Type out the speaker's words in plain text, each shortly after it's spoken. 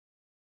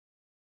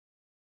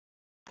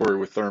Corey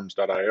with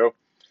THERMS.io.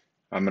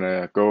 I'm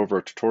going to go over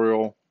a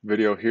tutorial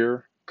video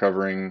here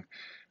covering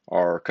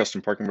our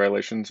custom parking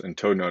violations and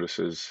tow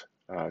notices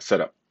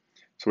setup.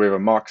 So we have a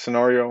mock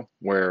scenario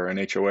where an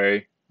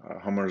HOA,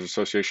 homeowners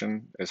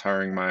association, is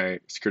hiring my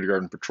security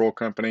guard and patrol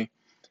company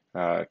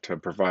to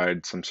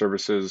provide some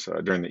services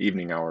during the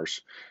evening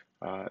hours.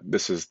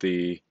 This is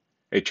the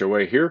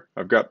HOA here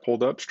I've got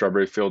pulled up,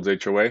 Strawberry Fields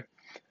HOA.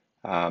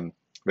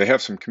 They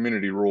have some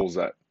community rules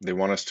that they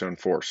want us to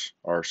enforce,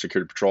 our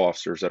security patrol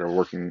officers that are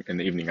working in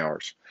the evening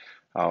hours.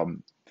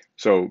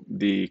 So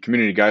the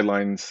community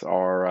guidelines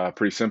are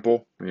pretty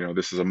simple. You know,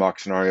 this is a mock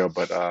scenario,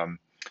 but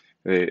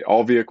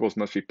all vehicles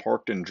must be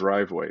parked in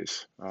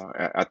driveways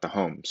at the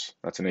homes.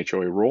 That's an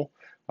HOA rule.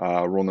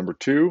 Rule number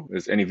 2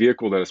 is any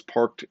vehicle that is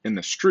parked in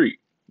the street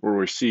will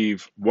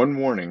receive one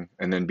warning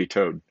and then be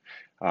towed.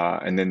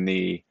 And then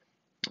the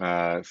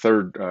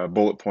third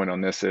bullet point on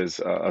this is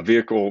a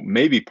vehicle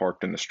may be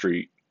parked in the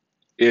street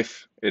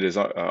if it is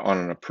on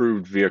an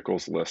approved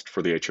vehicles list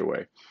for the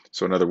HOA.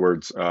 So in other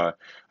words, I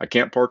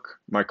can't park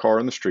my car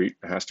in the street.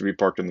 It has to be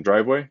parked in the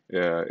driveway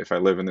if I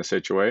live in this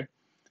HOA.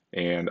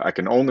 And I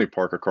can only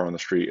park a car on the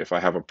street if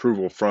I have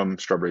approval from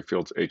Strawberry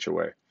Fields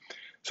HOA.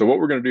 So what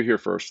we're going to do here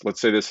first,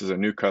 let's say this is a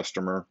new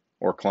customer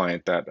or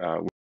client that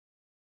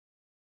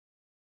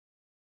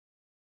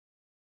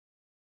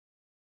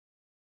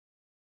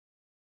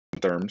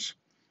THERMS,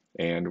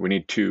 and we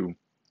need to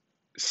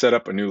set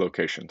up a new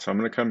location. So I'm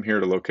going to come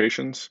here to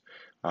locations,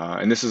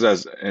 and this is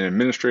as an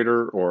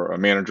administrator or a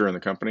manager in the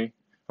company.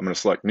 I'm going to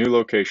select new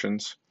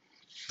locations.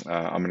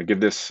 I'm going to give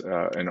this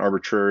an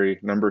arbitrary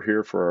number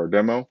here for our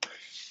demo.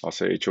 I'll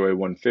say HOA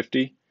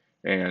 150,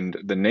 and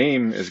the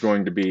name is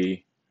going to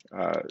be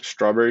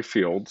Strawberry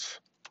Fields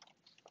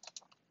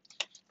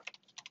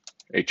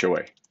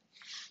HOA,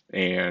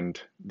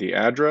 and the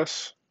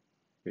address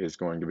is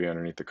going to be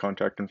underneath the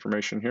contact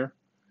information here.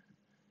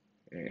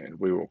 And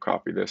we will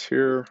copy this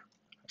here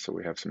so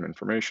we have some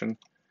information.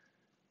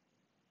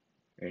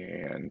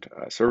 And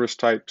service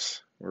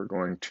types, we're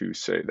going to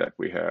say that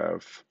we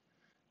have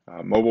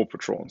mobile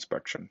patrol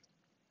inspection,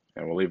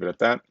 and we'll leave it at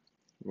that.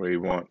 We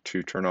want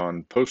to turn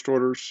on post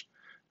orders.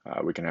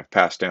 We can have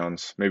pass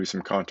downs, maybe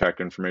some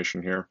contact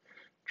information here.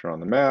 Turn on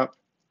the map,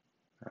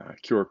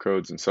 QR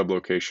codes and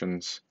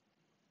sublocations,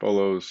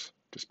 bolos,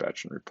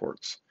 dispatch and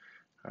reports.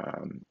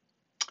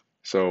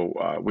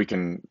 So we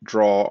can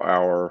draw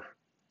our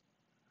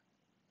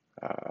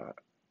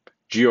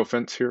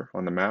geofence here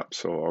on the map.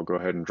 So I'll go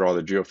ahead and draw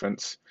the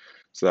geofence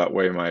so that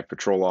way my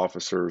patrol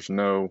officers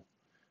know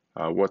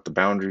what the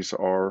boundaries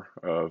are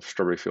of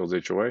Strawberry Fields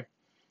HOA.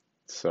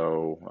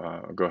 So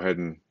I'll go ahead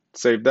and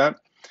save that.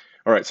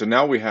 All right, so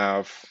now we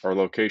have our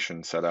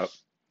location set up,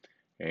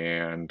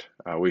 and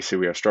we see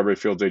we have Strawberry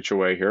Fields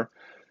HOA here.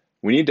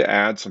 We need to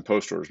add some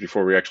post orders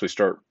before we actually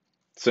start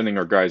sending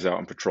our guys out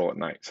on patrol at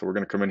night. So we're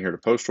going to come in here to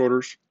post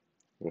orders.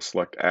 We'll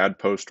select add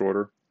post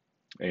order,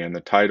 and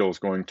the title is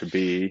going to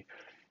be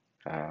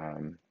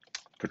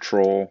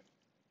patrol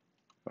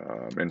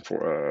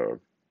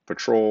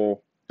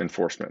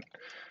enforcement.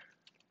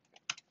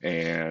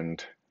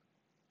 And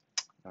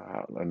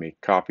let me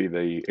copy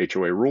the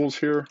HOA rules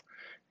here,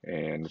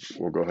 and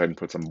we'll go ahead and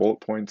put some bullet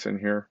points in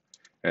here.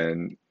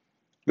 And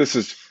this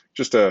is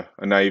just a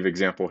naive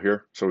example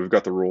here. So we've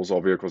got the rules.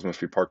 All vehicles must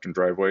be parked in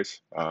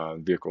driveways.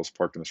 Vehicles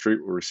parked in the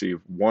street will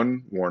receive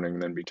one warning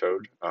and then be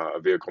towed. A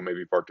vehicle may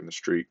be parked in the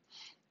street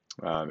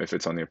if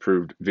it's on the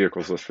approved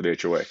vehicles list for the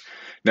HOA.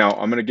 Now,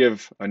 I'm going to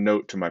give a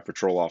note to my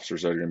patrol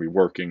officers that are going to be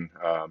working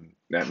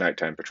at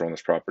nighttime patrolling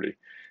this property.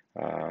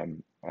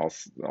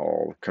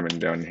 I'll come in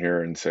down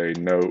here and say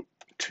note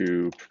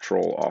to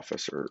patrol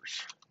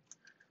officers.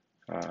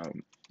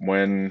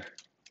 When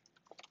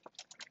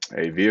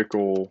a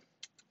vehicle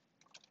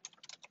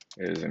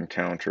is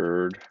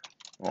encountered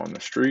on the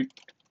street,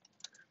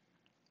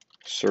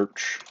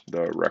 search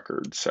the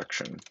records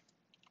section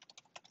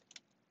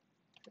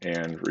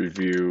and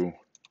review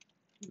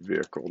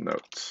vehicle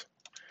notes.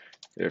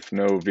 If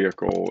no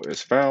vehicle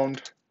is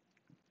found,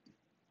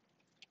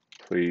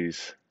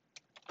 please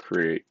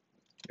create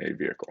a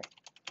vehicle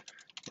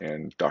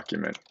and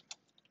document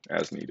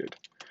as needed.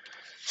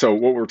 So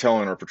what we're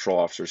telling our patrol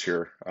officers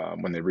here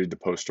when they read the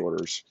post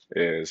orders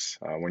is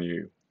when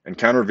you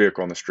encounter a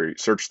vehicle on the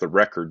street, search the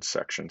records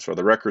section. So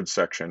the records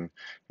section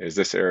is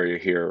this area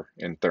here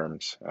in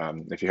THERMS.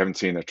 If you haven't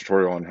seen a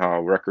tutorial on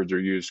how records are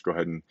used, go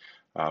ahead and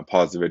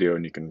pause the video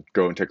and you can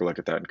go and take a look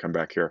at that and come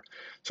back here.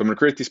 So I'm going to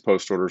create these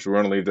post orders. We're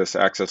going to leave this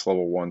access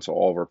level 1 so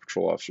all of our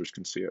patrol officers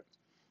can see it.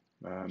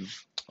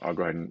 I'll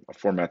go ahead and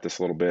format this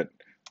a little bit.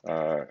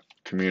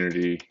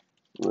 Community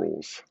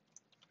rules.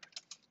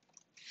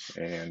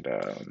 And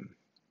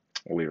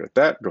we'll leave it at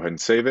that. Go ahead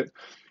and save it.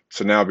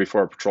 So now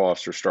before our patrol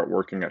officers start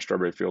working at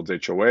Strawberry Fields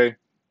HOA,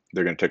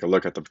 they're going to take a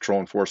look at the patrol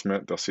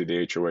enforcement. They'll see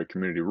the HOA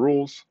community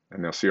rules,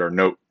 and they'll see our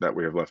note that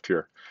we have left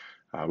here.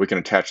 We can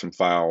attach some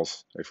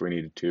files if we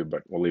needed to,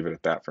 but we'll leave it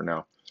at that for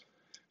now.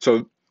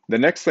 So the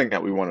next thing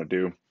that we want to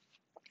do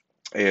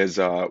is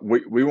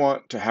we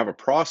want to have a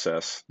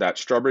process that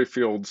Strawberry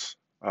Fields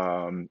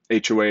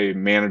HOA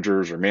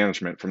managers or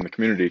management from the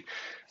community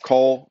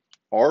call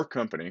our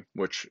company,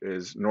 which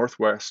is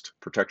Northwest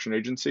Protection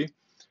Agency.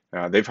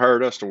 They've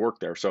hired us to work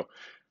there. So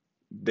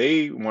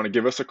they want to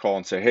give us a call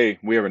and say, hey,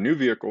 we have a new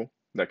vehicle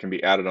that can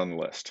be added on the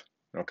list.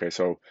 Okay,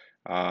 so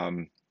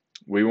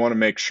we want to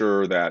make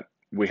sure that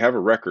we have a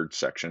record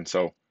section.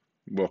 So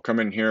we'll come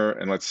in here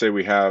and let's say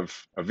we have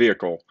a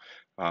vehicle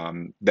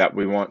that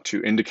we want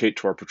to indicate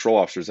to our patrol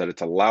officers that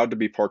it's allowed to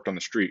be parked on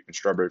the street in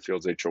Strawberry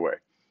Fields HOA.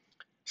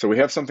 So we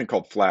have something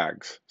called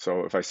flags.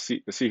 So if I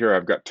see here,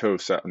 I've got tow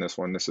set on this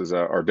one. This is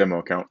our demo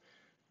account.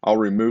 I'll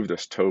remove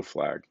this tow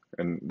flag,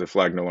 and the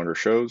flag no longer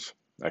shows.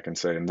 I can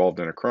say involved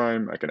in a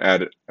crime. I can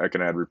add it. I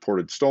can add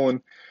reported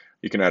stolen.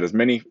 You can add as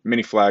many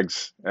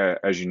flags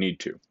as you need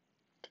to.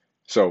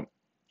 So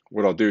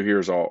what I'll do here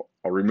is I'll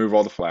remove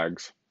all the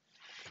flags.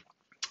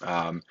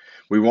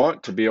 We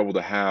want to be able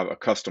to have a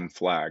custom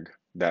flag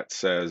that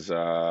says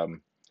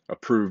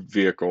approved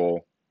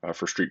vehicle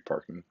for street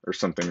parking or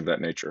something of that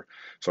nature.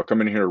 So I'll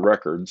come in here to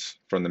records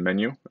from the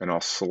menu and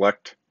I'll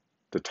select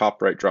the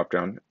top right drop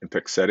down and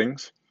pick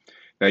settings.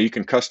 Now you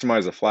can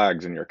customize the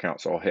flags in your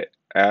account. So I'll hit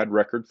add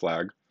record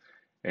flag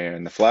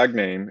and the flag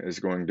name is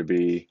going to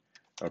be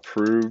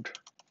approved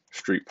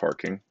street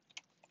parking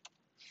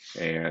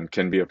and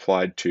can be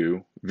applied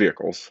to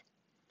vehicles.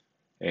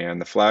 And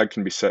the flag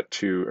can be set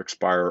to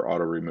expire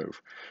auto remove.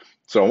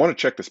 So I want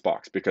to check this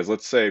box because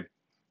let's say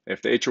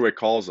if the HOA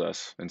calls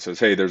us and says,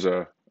 hey, there's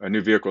a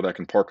new vehicle that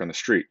can park on the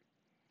street,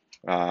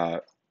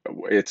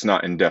 it's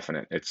not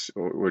indefinite.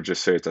 We'll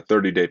just say it's a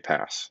 30-day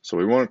pass. So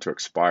we want it to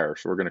expire.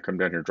 So we're going to come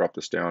down here, drop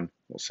this down.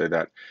 We'll say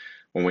that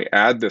when we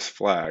add this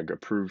flag,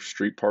 approved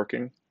street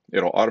parking,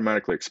 it'll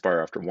automatically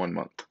expire after 1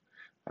 month.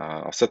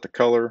 I'll set the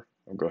color.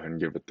 I'll go ahead and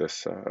give it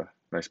this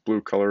nice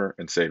blue color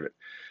and save it.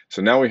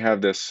 So now we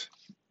have this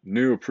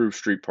new approved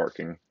street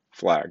parking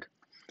flag.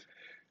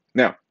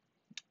 Now,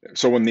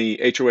 so when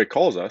the HOA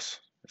calls us,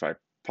 if I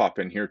pop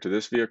in here to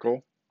this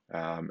vehicle,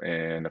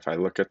 and if I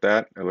look at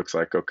that, it looks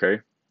like,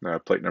 okay,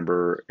 plate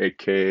number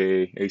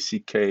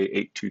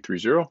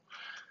ACK8230.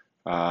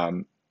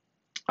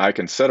 I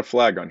can set a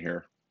flag on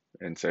here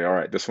and say, all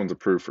right, this one's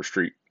approved for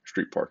street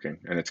parking,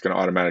 and it's going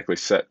to automatically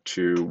set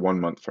to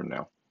 1 month from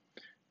now.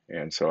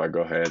 And so I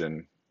go ahead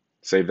and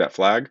save that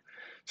flag.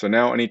 So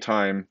now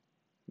anytime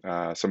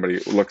somebody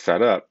looks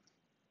that up,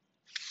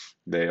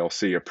 they'll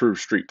see approved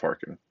street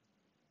parking.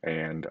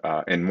 And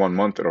in 1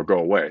 month, it'll go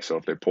away. So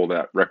if they pull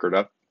that record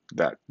up,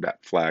 that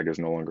flag is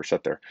no longer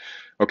set there.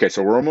 Okay,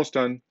 so we're almost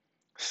done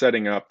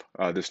setting up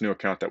this new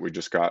account that we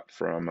just got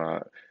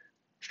from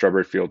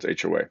Strawberry Fields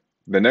HOA.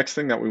 The next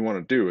thing that we want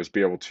to do is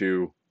be able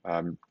to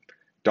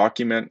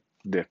document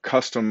the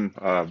custom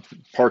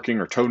parking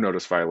or tow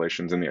notice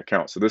violations in the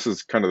account. So this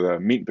is kind of the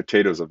meat and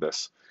potatoes of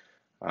this.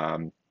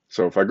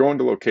 So if I go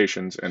into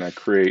locations and I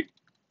create,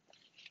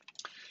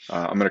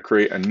 I'm going to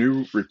create a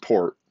new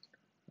report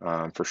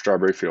for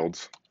Strawberry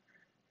Fields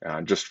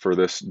just for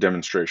this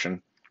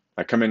demonstration.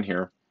 I come in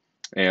here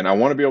and I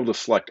want to be able to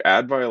select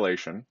add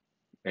violation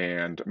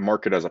and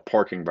mark it as a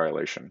parking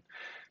violation.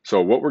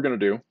 So what we're going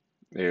to do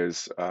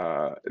is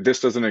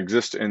this doesn't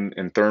exist in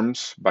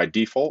THERMS by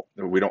default.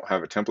 We don't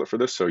have a template for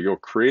this, so you'll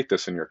create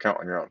this in your account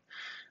on your own.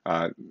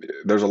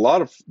 There's a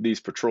lot of these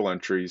patrol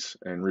entries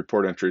and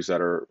report entries that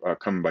are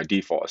coming by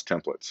default as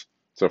templates.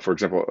 So for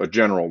example, a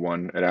general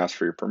one, it asks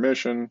for your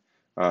permission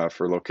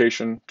for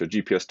location to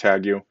GPS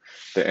tag you.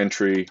 The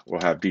entry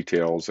will have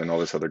details and all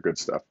this other good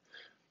stuff.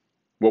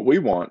 What we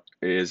want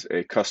is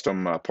a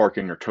custom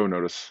parking or tow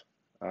notice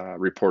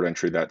report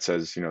entry that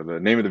says, you know, the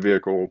name of the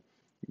vehicle,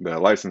 the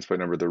license plate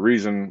number, the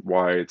reason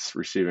why it's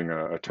receiving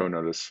a tow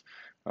notice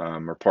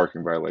or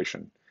parking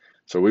violation.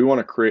 So we want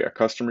to create a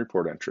custom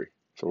report entry.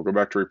 So we'll go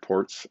back to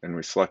reports and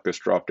we select this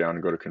drop down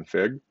and go to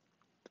config.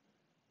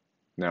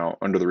 Now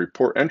under the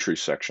report entry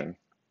section,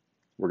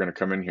 we're going to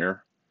come in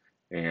here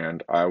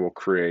and I will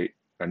create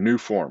a new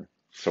form.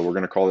 So we're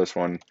going to call this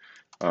one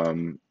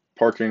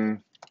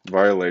parking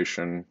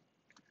violation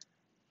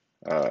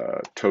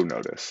tow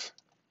notice,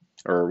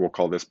 or we'll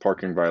call this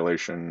parking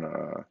violation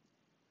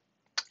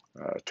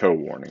tow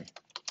warning.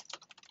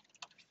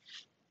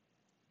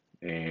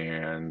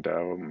 And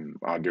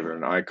I'll give it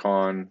an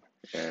icon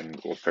and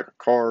we'll pick a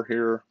car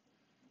here.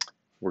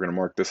 We're going to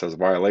mark this as a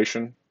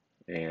violation,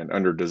 and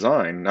under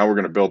design, now we're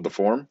going to build the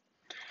form.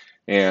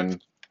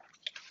 And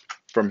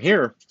from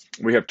here,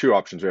 we have two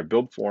options. We have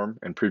build form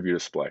and preview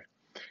display.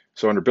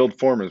 So under build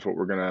form is what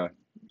we're going to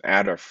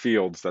add our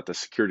fields that the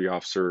security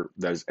officer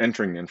that is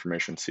entering the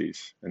information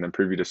sees. And then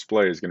preview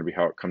display is going to be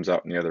how it comes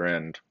out on the other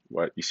end,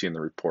 what you see in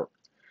the report.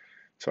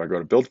 So I go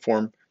to build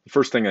form. The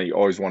first thing that you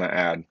always want to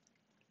add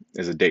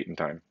is a date and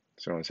time.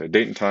 So I want to say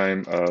date and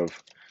time of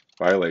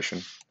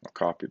violation. I'll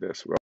copy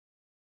this.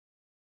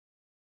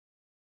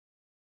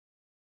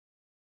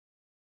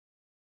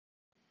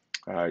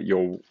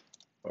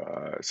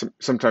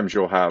 Sometimes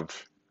you'll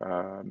have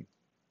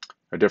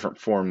a different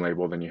form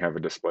label than you have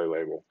a display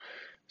label.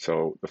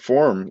 So the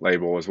form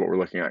label is what we're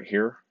looking at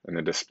here, and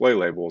the display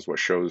label is what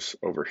shows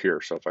over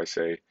here. So if I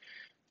say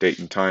date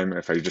and time.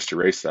 If I just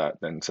erase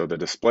that, then so the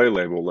display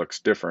label looks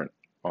different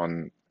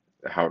on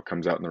how it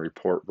comes out in the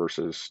report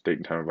versus date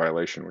and time of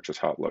violation, which is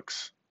how it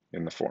looks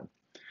in the form.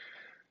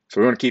 So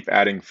we want to keep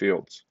adding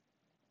fields.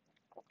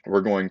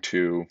 We're going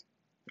to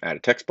add a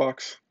text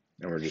box,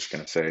 and we're just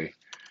going to say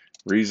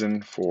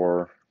reason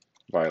for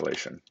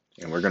violation.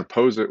 And we're going to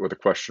pose it with a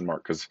question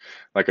mark because,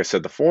 like I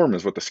said, the form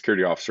is what the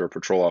security officer or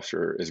patrol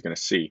officer is going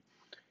to see.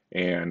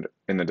 And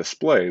in the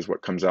display is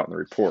what comes out in the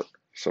report.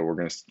 So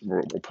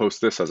we'll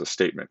post this as a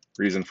statement,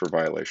 reason for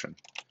violation.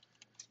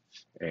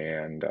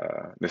 And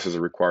this is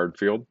a required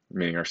field,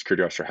 meaning our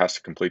security officer has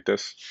to complete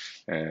this.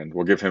 And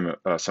we'll give him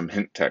some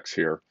hint text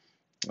here.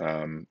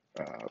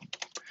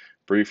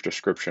 Brief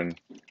description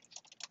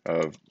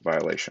of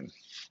violation.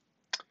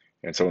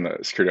 And so when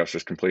the security officer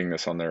is completing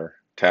this on their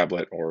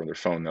tablet or their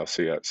phone, they'll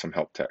see some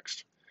help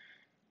text.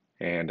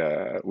 And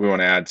we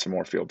want to add some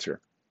more fields here.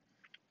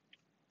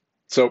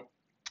 So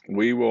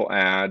we will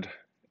add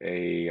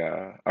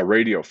a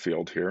radio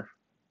field here.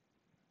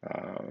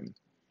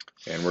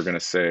 And we're going to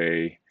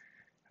say,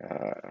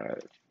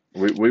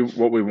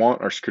 what we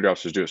want our security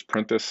officers to do is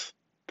print this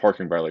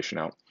parking violation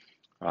out.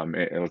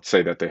 And let's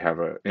say that they have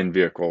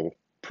in-vehicle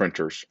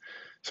printers.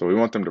 So we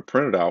want them to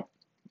print it out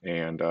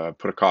and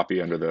put a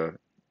copy under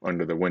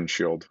the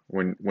windshield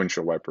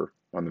wiper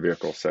on the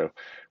vehicle. So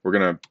we're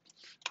going to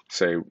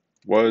say,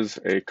 was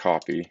a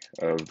copy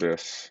of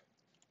this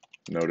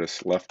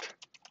notice left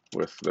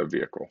with the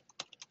vehicle?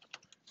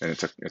 And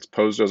it's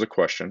posed as a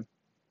question,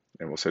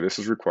 and we'll say this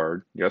is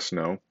required, yes,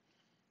 no,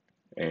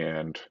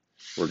 and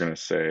we're going to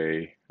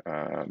say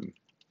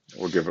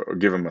we'll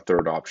give them a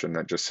third option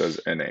that just says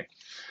NA,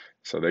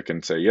 so they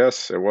can say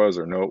yes, it was,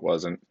 or no, it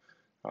wasn't.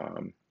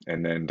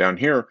 And then down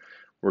here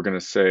we're going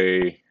to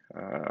say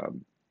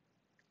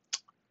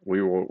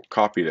we will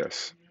copy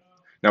this.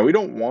 Now we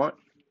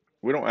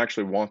don't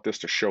actually want this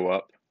to show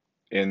up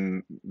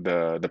in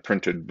the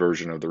printed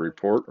version of the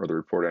report or the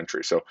report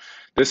entry. So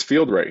this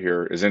field right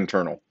here is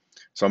internal.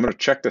 So I'm going to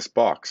check this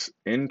box,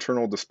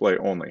 internal display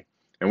only.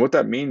 And what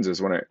that means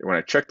is when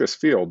I check this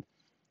field,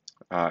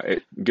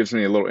 it gives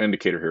me a little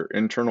indicator here,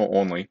 internal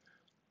only.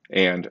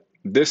 And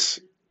this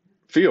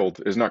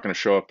field is not going to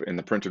show up in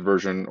the printed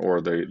version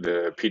or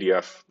the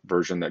PDF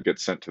version that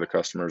gets sent to the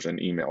customers in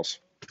emails.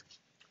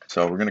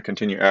 So we're going to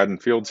continue adding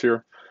fields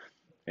here.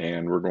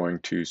 And we're going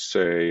to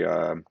say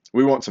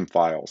we want some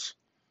files.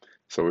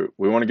 So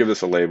we want to give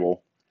this a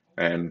label.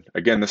 And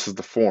again, this is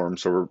the form.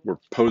 So we're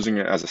posing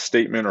it as a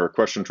statement or a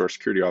question to our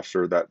security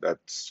officer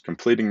that's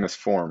completing this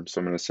form.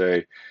 So I'm going to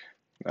say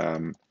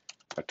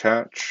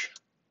attach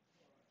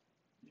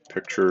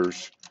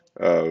pictures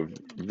of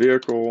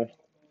vehicle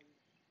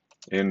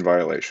in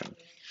violation.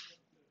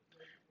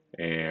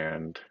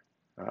 And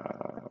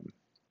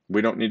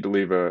we don't need to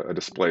leave a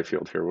display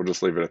field here. We'll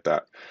just leave it at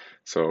that.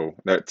 So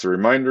that's a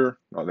reminder.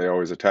 They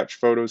always attach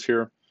photos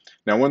here.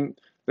 Now,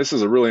 this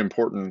is a really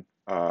important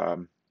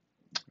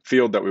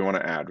field that we want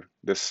to add,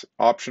 this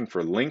option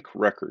for link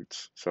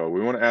records. So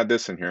we want to add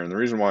this in here. And the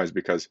reason why is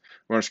because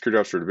we want a security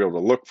officer to be able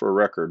to look for a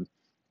record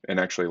and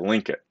actually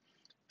link it.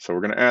 So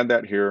we're going to add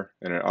that here,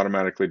 and it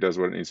automatically does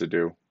what it needs to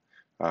do.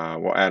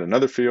 We'll add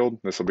another field.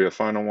 This will be the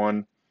final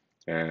one.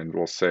 And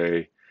we'll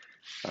say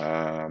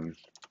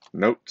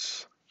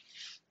notes.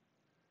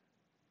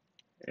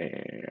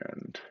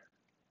 And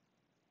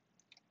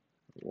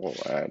we'll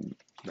add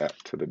that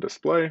to the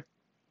display.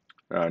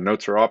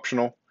 Notes are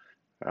optional.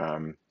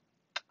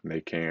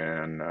 They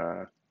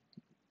can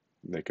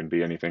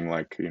be anything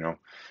like,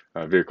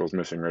 vehicles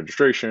missing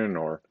registration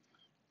or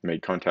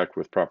made contact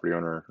with property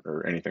owner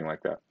or anything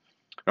like that.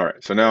 All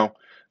right, so now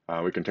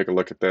we can take a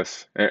look at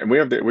this, and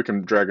we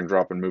can drag and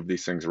drop and move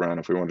these things around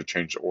if we want to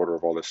change the order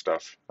of all this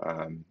stuff.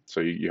 So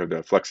you have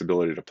the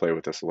flexibility to play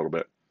with this a little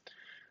bit.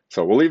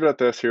 So we'll leave it at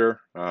this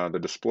here. The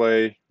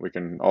display, we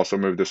can also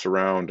move this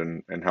around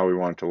and how we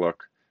want it to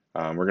look.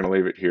 We're going to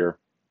leave it here.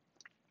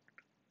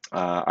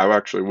 I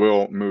actually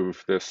will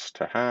move this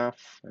to half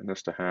and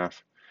this to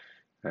half,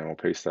 and we'll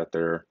paste that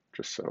there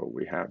just so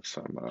we have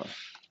some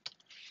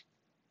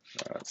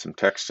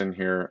text in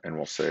here, and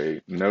we'll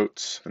say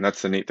notes. And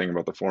that's the neat thing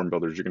about the form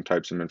builders. You can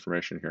type some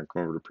information here and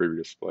come over to preview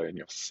display and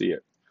you'll see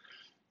it.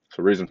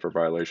 So reason for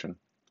violation.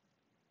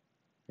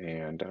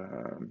 And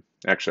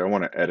actually, I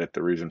want to edit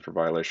the reason for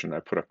violation. I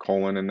put a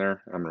colon in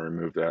there. I'm going to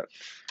remove that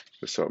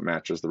just so it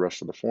matches the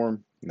rest of the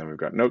form. And then we've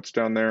got notes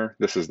down there.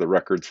 This is the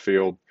records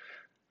field.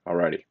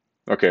 Alrighty.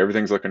 Okay,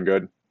 everything's looking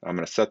good. I'm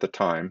going to set the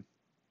time,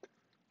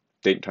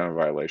 date and time of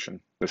violation.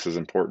 This is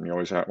important. You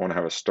always want to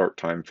have a start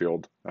time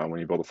field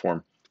when you build a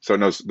form. So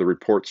the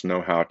reports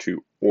know how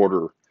to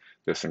order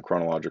this in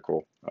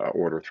chronological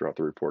order throughout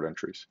the report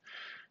entries.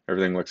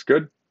 Everything looks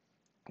good.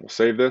 We'll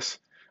save this.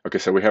 Okay,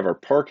 so we have our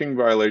parking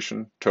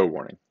violation tow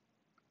warning.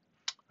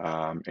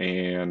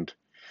 And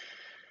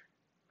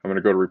I'm going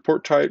to go to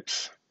report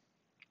types.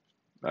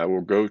 I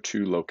will go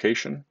to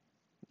location.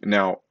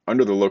 Now,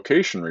 under the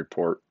location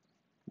report,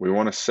 we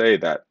want to say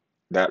that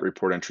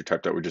report entry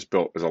type that we just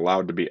built is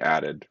allowed to be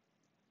added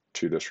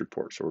to this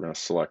report. So we're going to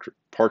select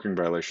parking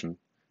violation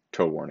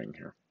tow warning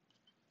here.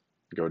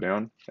 go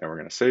down, and we're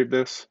going to save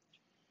this.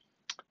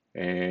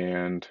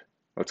 And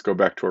let's go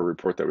back to our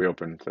report that we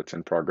opened that's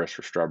in progress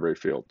for Strawberry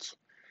Fields.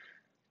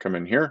 Come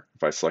in here.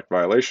 If I select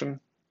violation,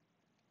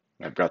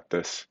 I've got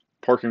this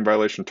parking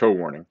violation tow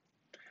warning.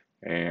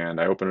 And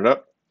I open it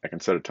up. I can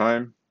set a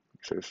time.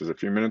 So this is a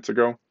few minutes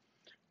ago.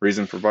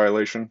 Reason for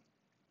violation.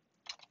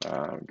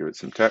 Give it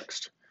some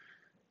text.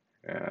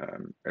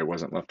 It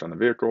wasn't left on the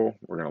vehicle.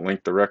 We're going to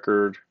link the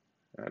record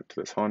to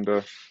this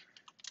Honda.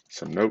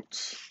 Some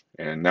notes.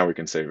 And now we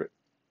can save it.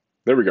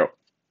 There we go.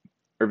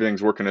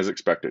 Everything's working as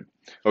expected.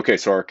 Okay,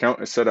 so our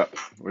account is set up.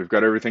 We've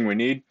got everything we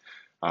need.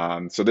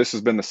 So this has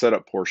been the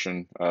setup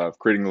portion of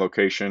creating the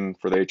location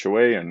for the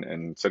HOA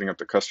and setting up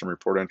the custom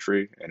report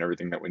entry and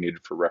everything that we needed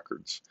for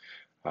records.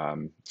 So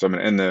I'm going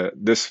to end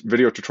this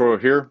video tutorial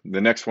here.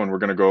 The next one, we're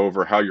going to go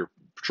over how your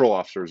patrol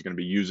officer is going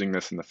to be using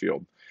this in the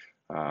field.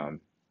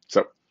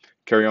 So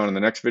carry on in the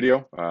next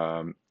video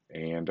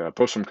and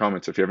post some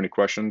comments if you have any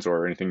questions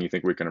or anything you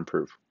think we can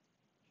improve.